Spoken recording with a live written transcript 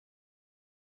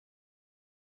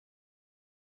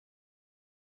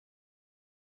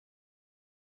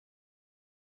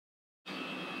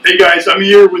Hey guys, I'm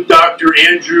here with Dr.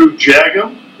 Andrew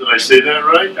Jagum. Did I say that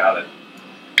right? Got it.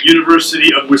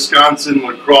 University of Wisconsin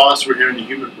La Crosse. We're here in the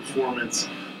Human Performance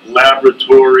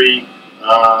Laboratory.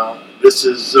 This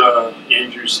is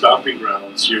Andrew's stomping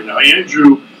grounds here. Now,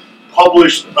 Andrew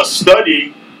published a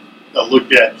study that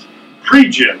looked at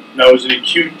pre-gym. Now, it was an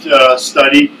acute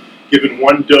study, given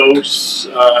one dose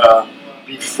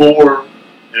before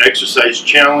an exercise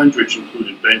challenge, which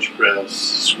included bench press,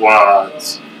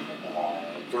 squats,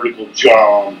 vertical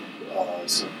jump,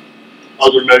 some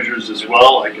other measures as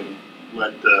well. I can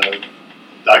let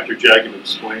Dr. Jagum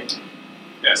explain.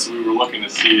 Yeah, so we were looking to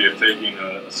see if taking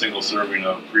a single serving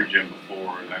of pre-gym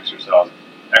before an exercise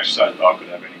bout could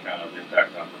have any kind of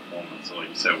impact on performance. So like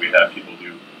you said, we had people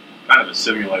do kind of a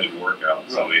simulated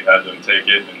workout. So we had them take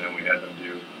it, and then we had them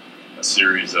do a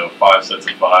series of 5 sets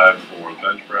of 5 for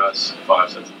bench press, 5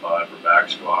 sets of 5 for back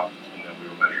squat, and then we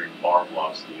were measuring bar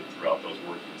velocity throughout those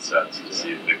working sets to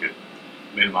see if they could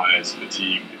minimize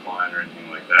fatigue, decline, or anything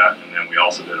like that. And then we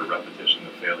also did a repetition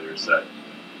of failure set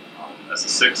as a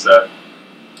 6th set.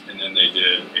 And then they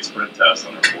did a sprint test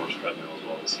on their forced treadmill as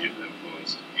well to see if it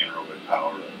influenced anaerobic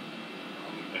power.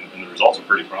 And the results are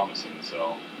pretty promising.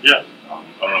 So Yeah. I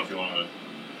don't know if you want to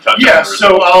touch on Yeah. the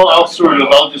So results.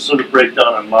 I'll just sort of break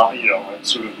down on my, on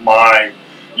sort of my,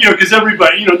 because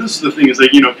everybody, this is the thing is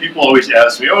like, people always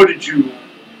ask me, oh, did you,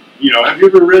 have you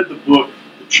ever read the book,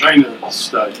 The China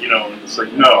Study? And it's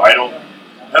like, no, I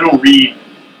don't read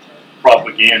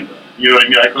propaganda. You know what I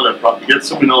mean? I call that propaganda. It's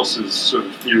someone else's sort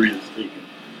of theory of thinking.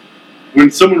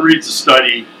 When someone reads a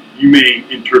study, you may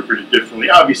interpret it differently.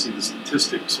 Obviously, the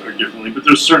statistics are differently, but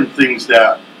there's certain things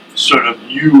that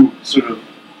you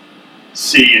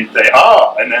see and say,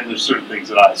 and then there's certain things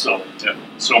that I.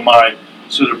 So my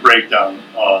sort of breakdown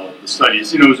of the study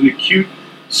is, it was an acute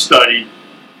study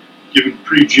given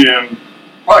pre-gym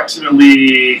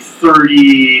approximately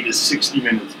 30 to 60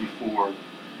 minutes before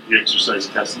the exercise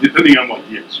testing, depending on what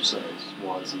the exercise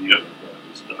was and the other that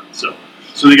was done.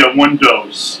 So they got one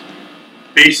dose.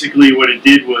 Basically, what it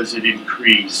did was it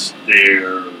increased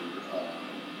their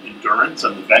endurance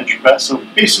on the bench press. So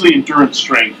basically, endurance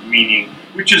strength, meaning,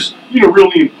 which is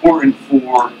really important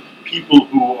for people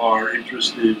who are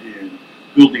interested in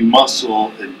building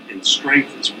muscle and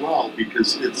strength as well,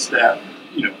 because it's that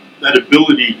that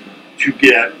ability to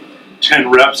get 10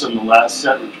 reps on the last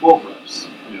set or 12 reps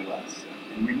in the last set.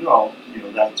 And we know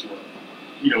that's what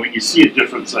when you see a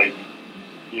difference like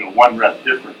 1 rep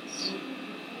difference.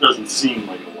 Doesn't seem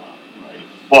like a lot, right?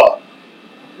 But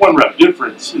 1 rep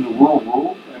difference in the real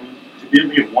world, to be able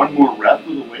to get 1 more rep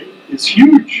with a weight is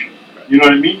huge. You know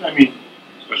what I mean?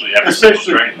 Especially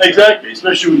exactly,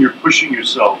 especially when you're pushing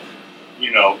yourself, and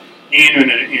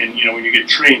when you get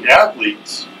trained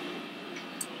athletes,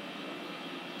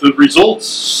 the results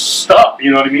stop. You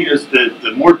know what I mean? As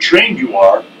the more trained you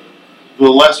are, the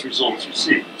less results you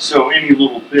see. So any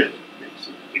little bit makes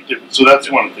a big difference. So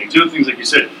that's one of the things. The other things, like you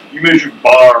said, you measure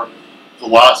bar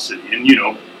velocity,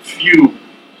 and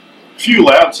few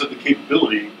labs have the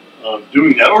capability of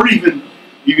doing that, or even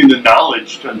the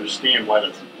knowledge to understand why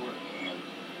that's important.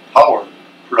 Power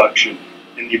production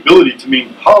and the ability to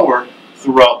maintain power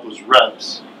throughout those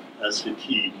reps as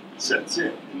fatigue sets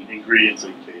in. And ingredients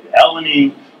like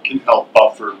beta-alanine can help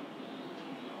buffer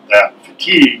that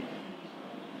fatigue,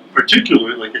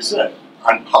 particularly, like I said,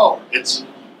 on power. It's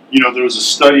there was a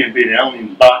study on beta-alanine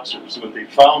in boxers. What they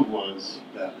found was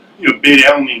that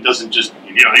beta-alanine doesn't just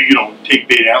you don't take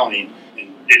beta-alanine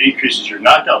and it increases your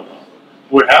knockout power.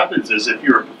 What happens is if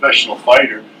you're a professional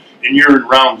fighter and you're in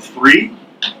round 3,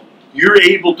 you're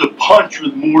able to punch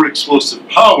with more explosive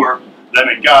power than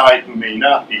a guy who may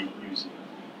not be using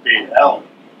beta-alanine,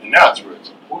 and that's where it's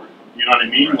important. You know what I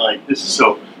mean? Right. Like this is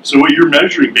so what you're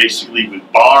measuring basically with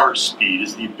bar speed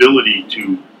is the ability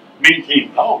to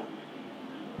maintain power.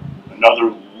 Another,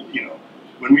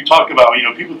 when we talk about,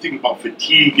 people think about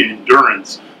fatigue and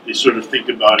endurance, they sort of think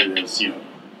about it as,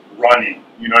 running.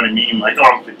 You know what I mean? Like,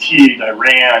 I'm fatigued, I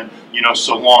ran,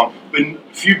 so long. But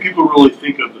few people really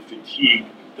think of the fatigue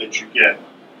that you get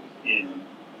in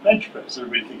bench press.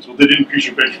 Everybody thinks, well, did it increase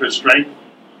your bench press strength?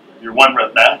 Your 1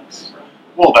 rep max?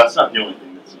 Well, that's not the only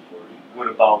thing that's important. What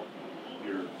about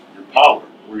your power?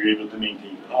 Were you able to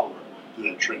maintain power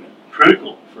through that training?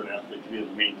 Critical for an athlete to be able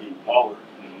to maintain power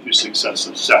through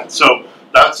successive sets. So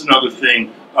that's another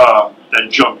thing that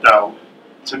jumped out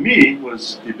to me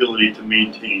was the ability to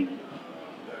maintain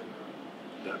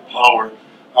that power.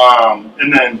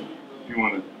 And then you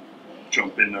want to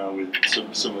jump in with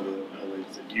some of the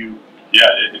highlights that you. Yeah,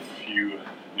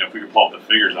 if we could pull up the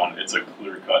figures on it, it's a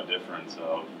clear-cut difference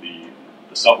of the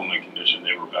the supplement condition,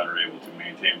 they were better able to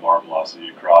maintain bar velocity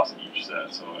across each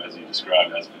set. So as you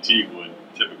described, as fatigue would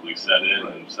typically set in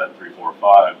in set 3, 4,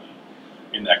 5,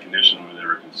 in that condition where they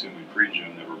were consuming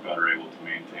pre-gym, they were better able to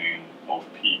maintain both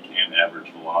peak and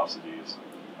average velocities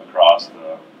across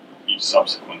each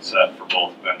subsequent set for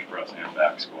both bench press and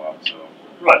back squat.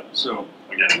 So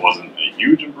again, it wasn't a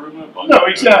huge improvement, but no,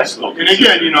 exactly. And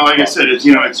again, like I said, it's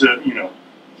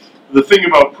the thing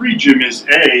about pre-gym is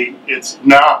it's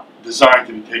not designed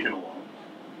to be taken alone.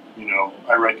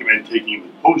 I recommend taking it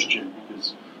with post-gym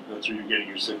because that's where you're getting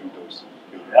your second dose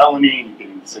of alanine, you're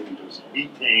getting the second dose of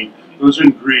betaine. Those are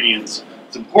ingredients.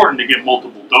 It's important to get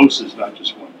multiple doses, not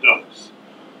just one dose.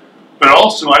 But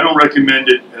also, I don't recommend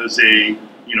it as a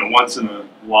once in a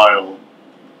while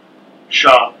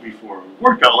shot before a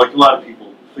workout, like a lot of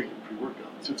people think of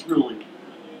pre-workouts. It's really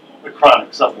a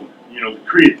chronic supplement. The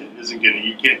creatine isn't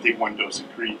you can't take one dose of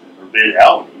creatine or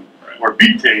beta-alanine or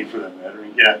betaine for that matter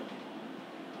and get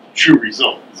true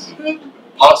results.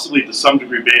 Possibly to some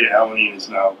degree, beta-alanine is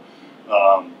now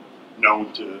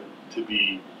known to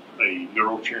be a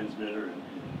neurotransmitter and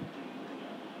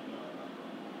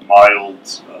mild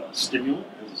stimulant,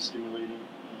 has a stimulating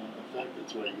effect.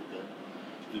 That's why you get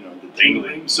that, the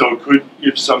tingling. So it could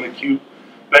give some acute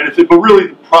benefit, but really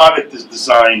the product is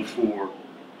designed for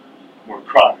more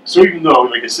chronic. So even though,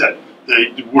 like I said,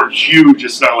 the word huge,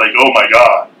 it's not like, oh my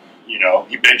God,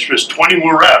 he bench pressed 20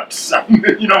 more reps. When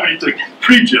he took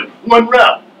pre-gym, 1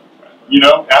 rep,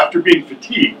 after being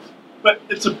fatigued. But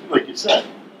it's like you said,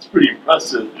 it's pretty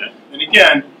impressive. Yeah. And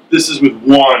again, this is with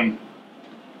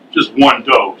just one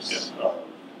dose of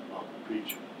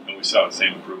pre-gym. And we saw the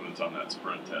same improvements on that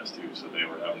sprint test too. So they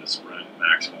were having to sprint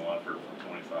maximal effort for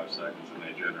 25 seconds, and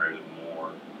they generated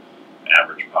more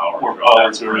average power. More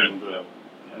power during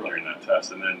that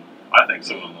test. And then I think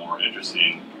some of the more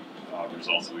interesting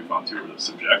results that we found too were the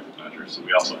subjective measures. So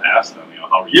we also asked them,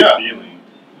 how are you feeling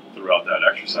throughout that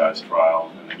exercise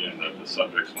trial? And again, the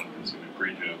subjects when consuming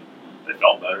pre-gym, they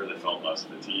felt better, they felt less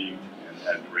fatigued, and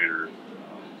had greater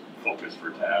focus for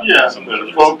tasks. Yeah,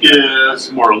 better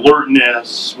focus, more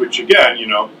alertness, which again,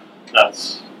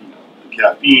 that's the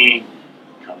caffeine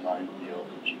combined with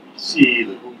the GBC,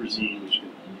 the huperzine, which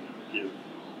can give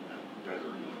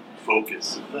better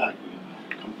focus effect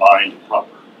when combined in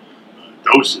proper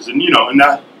doses. And and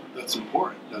that's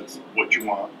important. That's what you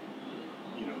want,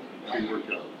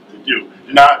 pre-workout to do.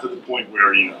 Not to the point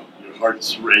where your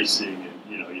heart's racing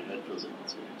and your head feels like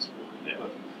it's going to explode. Yeah.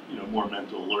 But more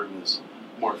mental alertness,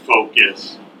 more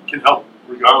focus can help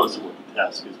regardless of what the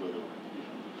task is,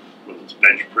 whether it's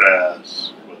bench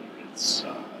press, whether it's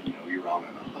you're out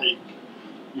on a hike,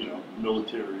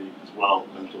 military as well.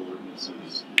 Mental alertness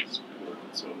is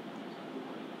important. So,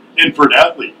 and for an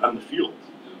athlete on the field,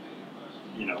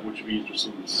 which would be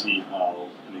interesting to see how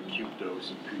an acute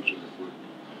dose of pre-gym would work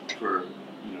for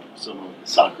someone like a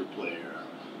soccer player,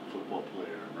 football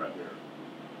player, where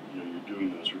you're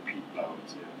doing those repeat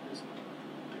bouts, and as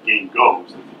the game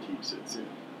goes, the fatigue sets in.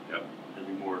 Yep.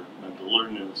 Having more mental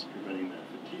alertness, preventing that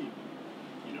fatigue,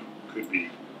 could be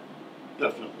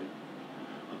definitely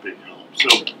a big help. So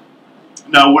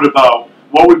now,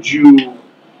 what would you,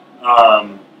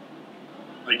 I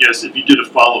guess, if you did a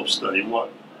follow-up study,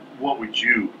 what would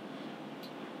you?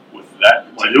 With that,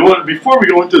 before we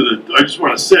go into I just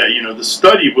want to say, the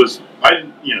study was,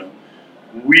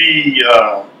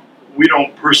 we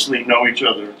don't personally know each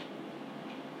other.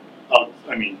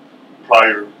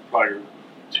 Prior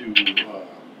to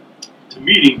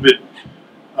meeting, but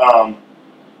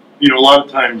a lot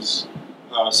of times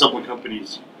supplement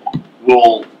companies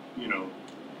will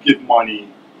give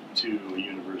money to a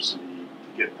university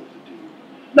to get them to do.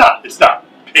 It's not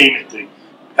payment to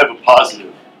have a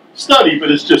positive study, but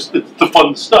it's the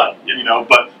fun study,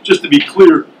 But just to be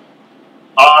clear,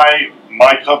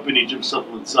 my company, Gym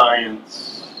Supplement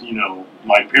Science,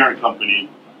 my parent company,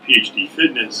 PhD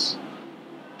Fitness,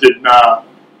 did not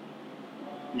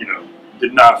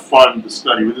fund the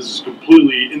study. This is a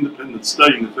completely independent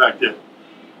study in the fact that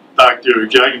Dr.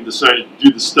 Jagan decided to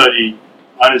do the study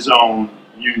on his own,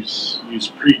 use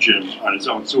pre-gym on his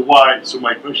own. So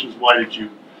my question is, why did you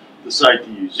decide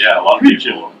to use a lot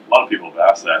of people have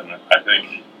asked that, and I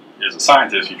think as a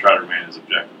scientist you try to remain as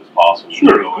objective as possible when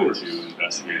you go into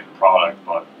investigating the product,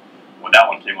 but when that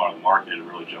one came out of the market, it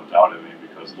really jumped out at me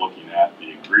because looking at the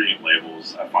ingredient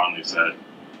labels, I finally said,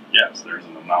 yes, there's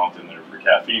an amount in there for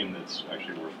caffeine that's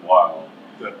actually worthwhile.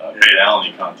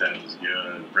 Beta-alanine content is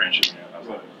good, branching out. I was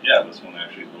like, this one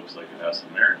actually looks like it has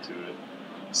some merit to it.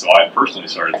 So I personally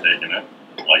started taking it,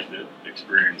 liked it,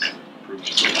 experienced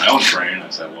improvements in my own training. I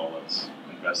said, well, let's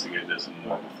investigate this in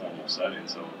more of a formal setting.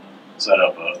 So set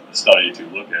up a study to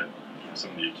look at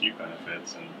some of the acute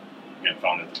benefits, and again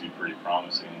found it to be pretty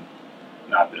promising.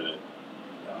 Not that it,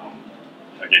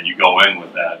 again, you go in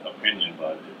with that opinion,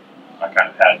 but I kind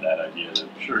of had that idea that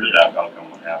that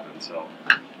outcome would happen. So,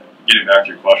 getting back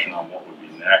to your question on what would be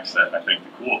next, I think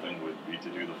the cool thing would be to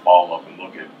do the follow-up and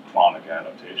look at chronic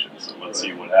adaptation. So let's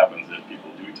see what happens if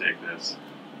people do take this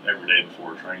every day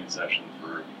before a training session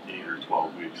for 8 or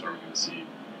 12 weeks. Are we going to see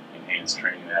enhanced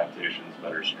training adaptations,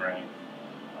 better strength,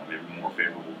 maybe more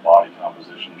favorable body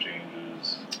composition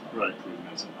changes,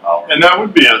 improvements in power? And that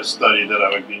would be a study that I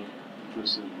would be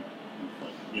interested in.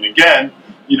 I mean, again,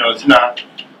 it's not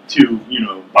to,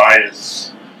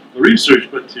 bias the research,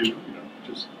 but to,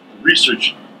 just the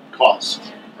research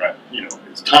costs. Right.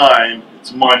 It's time,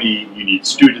 it's money, you need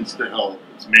students to help,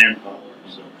 it's manpower.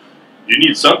 So you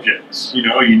need subjects, you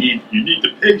need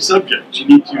to pay subjects. You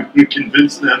need to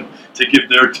convince them to give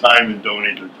their time and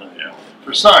donate their time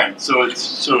for science. So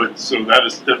that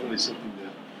is definitely something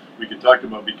that we could talk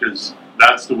about, because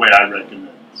that's the way I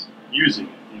recommend using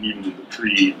it, and even in the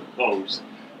pre and the post,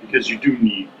 because you do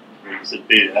need, like I said,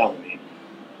 beta alanine.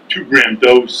 2-gram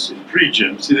dose in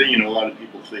pre-gym. See, a lot of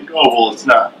people think, oh, well, it's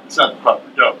not the proper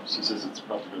dose. He says it's the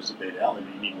proper dose of beta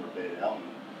alanine. You need more beta alanine.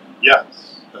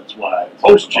 Yes, that's why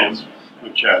post-gym,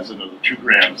 which has another 2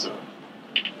 grams of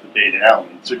the beta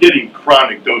alanine. So getting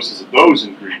chronic doses of those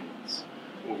ingredients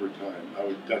over time, I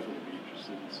would definitely be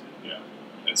interested in seeing. Yeah,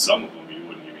 and some of them you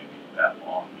wouldn't even need that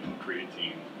long.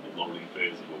 Creatine, the loading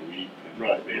phase of a week,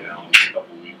 and beta alanine a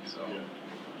couple weeks. So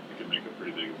it could make a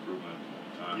pretty big improvement.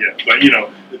 Yeah, but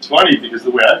it's funny because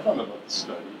the way I found out about the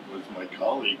study was my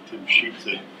colleague Tim Sheep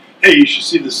said, "Hey, you should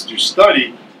see this new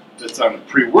study that's on a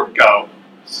pre-workout.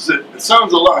 It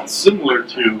sounds a lot similar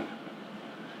to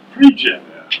pre-gym."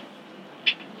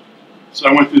 So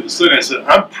I went through the study. I said,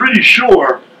 "I'm pretty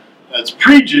sure that's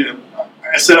pre-gym."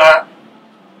 I said,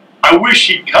 "I wish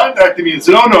he'd contacted me and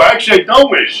said, oh no, actually I don't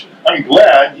wish. I'm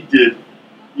glad he did,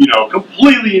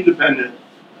 completely independent.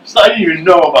 So I didn't even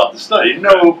know about the study.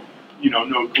 No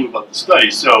clue about the study.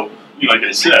 So, like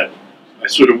I said, I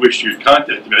sort of wish you had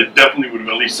contacted me. I definitely would have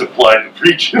at least applied the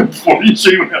pre-gym for you, so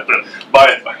you wouldn't have to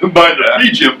buy the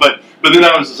pre-gym. But then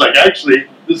I was just like, actually,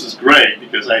 this is great,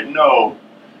 because I had no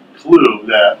clue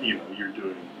that, you're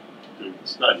doing the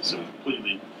study. So a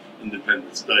completely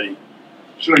independent study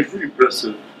showing pretty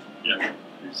impressive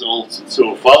results. And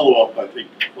so a follow-up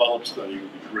study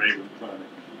would be great with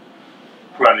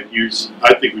chronic use.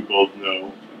 I think we both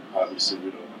know, obviously we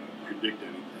don't predict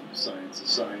anything. Science is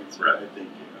science. Right. I think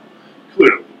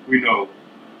clearly we know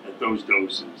at those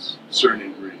doses certain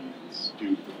ingredients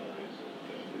do provide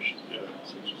beneficial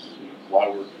effects, such as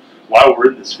why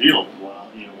we're in this field,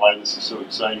 why this is so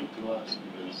exciting to us,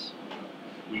 because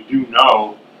we do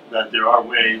know that there are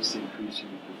ways to increase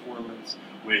human performance,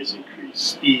 ways to increase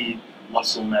speed,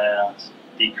 muscle mass,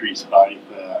 decrease body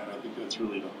fat, and I think that's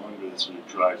really the hunger that sort of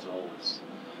drives all this.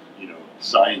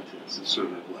 Scientists is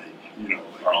sort of like,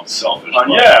 our own selfish.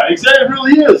 Yeah, exactly. It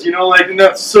really is. And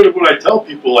that's sort of what I tell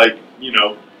people.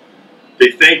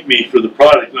 They thank me for the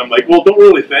product, and I'm like, well, don't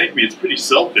really thank me. It's pretty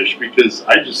selfish, because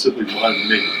I just simply wanted to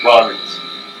make the products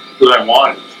that I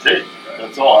wanted to take.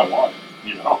 That's all I wanted.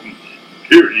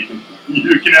 Period.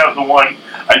 You can have the one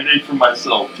I made for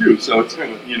myself too. So it's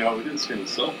kind of, it is kind of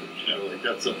selfish.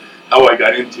 That's how I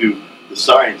got into the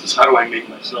science. Is how do I make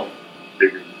myself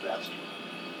bigger and faster,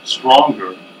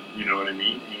 stronger? You know what I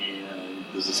mean? And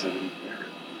does this have any merit?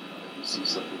 You see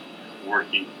something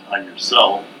working on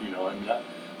yourself,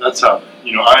 that's how,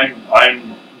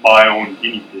 I'm my own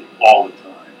guinea pig all the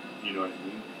time. You know what I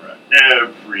mean? Right.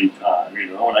 Every time,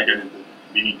 when I get into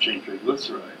medium-chain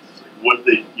triglycerides, it's like what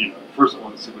they, first I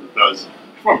want to see what it does.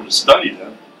 Before I'm going to study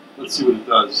them, let's see what it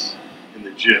does in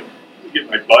the gym. I get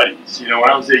my buddies. When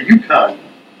I was at UConn,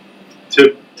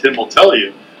 Tim will tell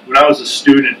you, when I was a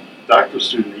doctoral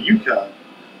student at UConn,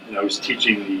 and I was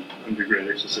teaching the undergrad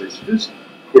exercise physics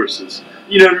courses,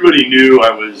 everybody knew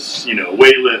I was, a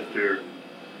weightlifter.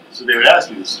 So they would ask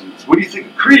me, the students, what do you think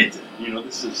of creatine?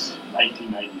 This is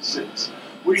 1996.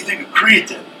 What do you think of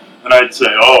creatine? And I'd say,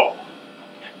 oh,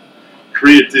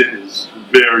 creatine is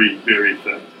very, very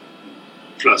effective.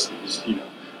 Trust me, just,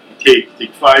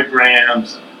 take 5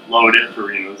 grams, load it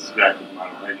for, this is back with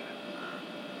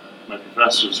my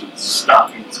professors would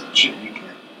stop me and say, Jim, you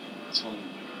can't tell me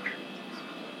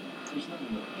creatine. There's not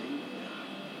enough data yet.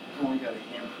 I've only got a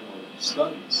handful of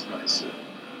studies. And I said,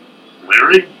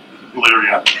 Larry,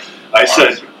 I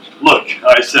said, look,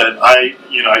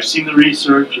 I've seen the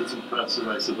research, it's impressive.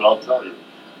 I said, but I'll tell you,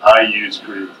 I use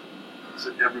creatine. I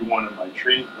said, every one of my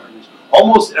training partners,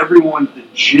 almost everyone at the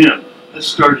gym has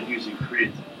started using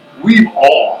creatine. We've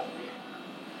all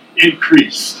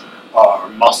increased our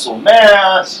muscle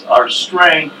mass, our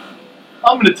strength.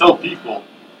 I'm going to tell people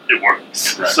it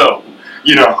works. Right. So,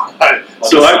 you know, I've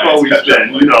always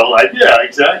been, you know, like, yeah,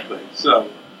 exactly. So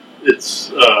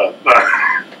it's,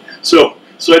 so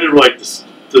I never like to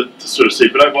sort of say,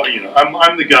 but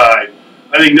I'm the guy.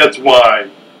 I think that's why,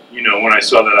 you know, when I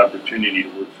saw that opportunity to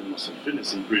work for Muscle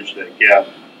Fitness and bridge that gap,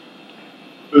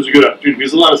 it was a good opportunity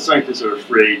because a lot of scientists are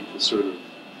afraid to sort of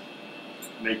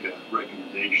make a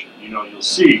recommendation. You know, you'll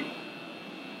see,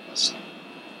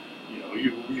 you know,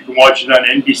 you can watch it on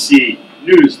NBC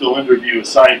News. They'll interview a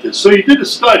scientist. So you did a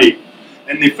study,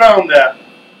 and they found that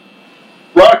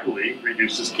broccoli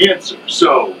reduces cancer.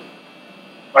 So,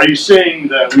 are you saying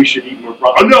that we should eat more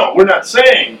broccoli? Oh, no, we're not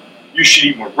saying you should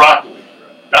eat more broccoli.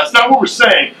 That's not what we're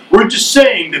saying. We're just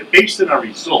saying that based on our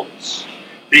results,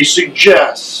 they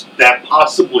suggest that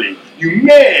possibly you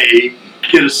may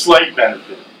get a slight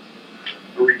benefit,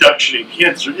 a reduction in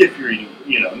cancer if you're eating.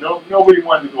 You know, nobody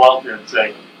wanted to go out there and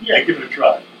say, yeah, give it a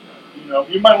try. You know,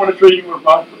 you might want to try eating more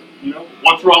broccoli. You know,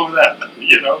 what's wrong with that?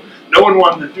 You know, no one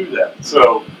wanted to do that.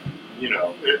 So, you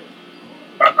know,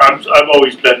 I've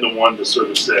always been the one to sort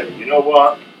of say, you know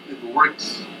what, if it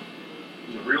works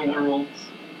in the real world,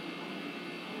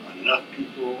 on enough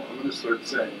people, I'm going to start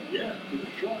saying, yeah, give it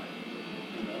a try.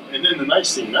 You know? And then the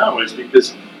nice thing now is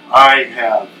because I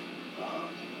have,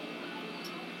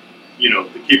 you know,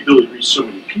 the capability to reach so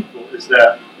many people, is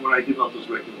that when I give out those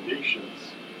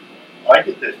recommendations, I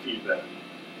get that feedback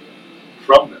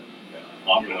from them.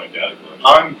 Ongoing data collection.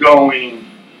 I'm going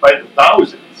by the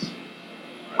thousands.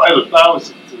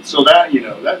 And so that, you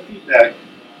know, that feedback,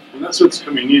 when that starts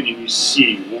coming in and you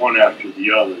see one after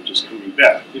the other just coming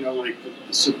back, you know, like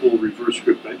the simple reverse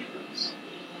grip bench press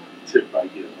tip I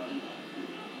give.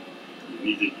 You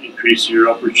need to increase your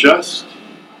upper chest,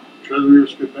 try the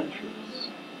reverse grip bench press.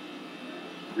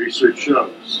 Research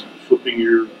shows flipping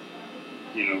your,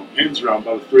 you know, hands around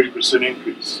about a 30%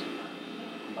 increase.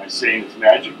 Am I saying it's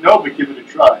magic? No, but give it a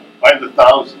try. By the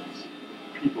thousands,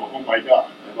 people, oh my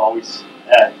God, I've always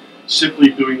had simply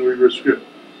doing the reverse grip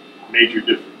major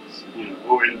difference. You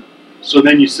know, and so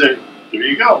then you say, there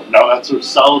you go. Now that's a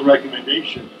solid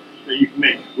recommendation that you can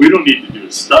make. We don't need to do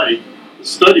a study. The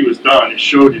study was done. It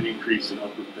showed an increase in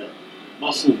upper back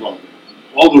muscle volume.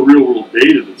 All the real world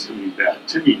data that's coming back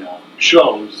to me now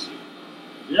shows,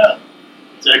 yeah,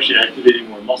 it's actually activating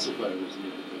more muscle fibers than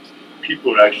the other things.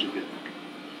 People are actually getting,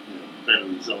 you know, better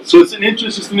results. So it's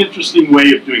just an interesting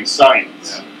way of doing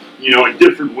science. You know, a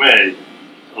different way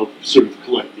of sort of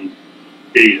collecting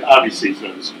data. Obviously, it's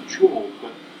not as controlled,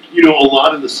 but you know, a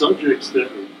lot of the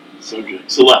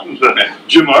a lot of the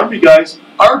Jim Army guys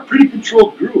are a pretty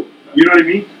controlled group. You know what I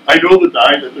mean? I know the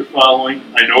diet that they're following.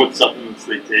 I know what supplements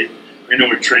they take. I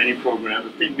know a training program.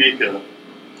 If they make a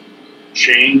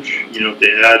change, you know, if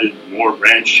they added more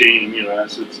branched chain amino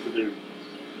acids to their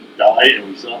diet and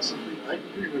we saw something, I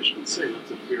pretty much would say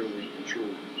that's a fairly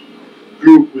controlled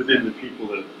group within the people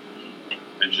that.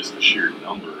 And just the sheer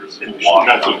numbers. And that's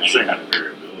what I'm saying. Kind of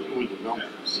variability. With the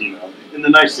numbers, you know. And the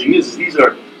nice thing is these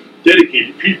are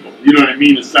dedicated people. You know what I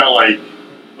mean? It's not like,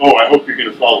 oh, I hope you're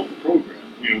going to follow the program.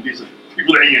 You know, these are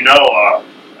people that you know are,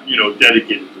 you know,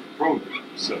 dedicated to the program.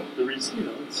 So there is, you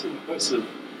know, it's impressive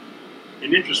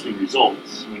and interesting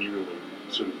results when you really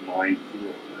sort of mine through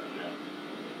all that.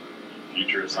 Yeah.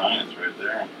 Future of science, right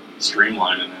there.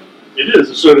 Streamlining it. It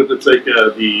is. It's sort of, it's like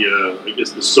I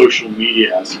guess the social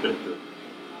media aspect of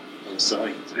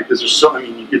science, because there's so, I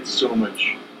mean, you get so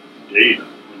much data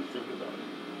when you think about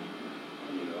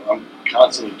it. You know, I'm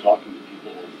constantly talking to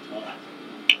people all the time.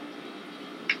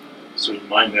 So you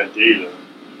mine that data,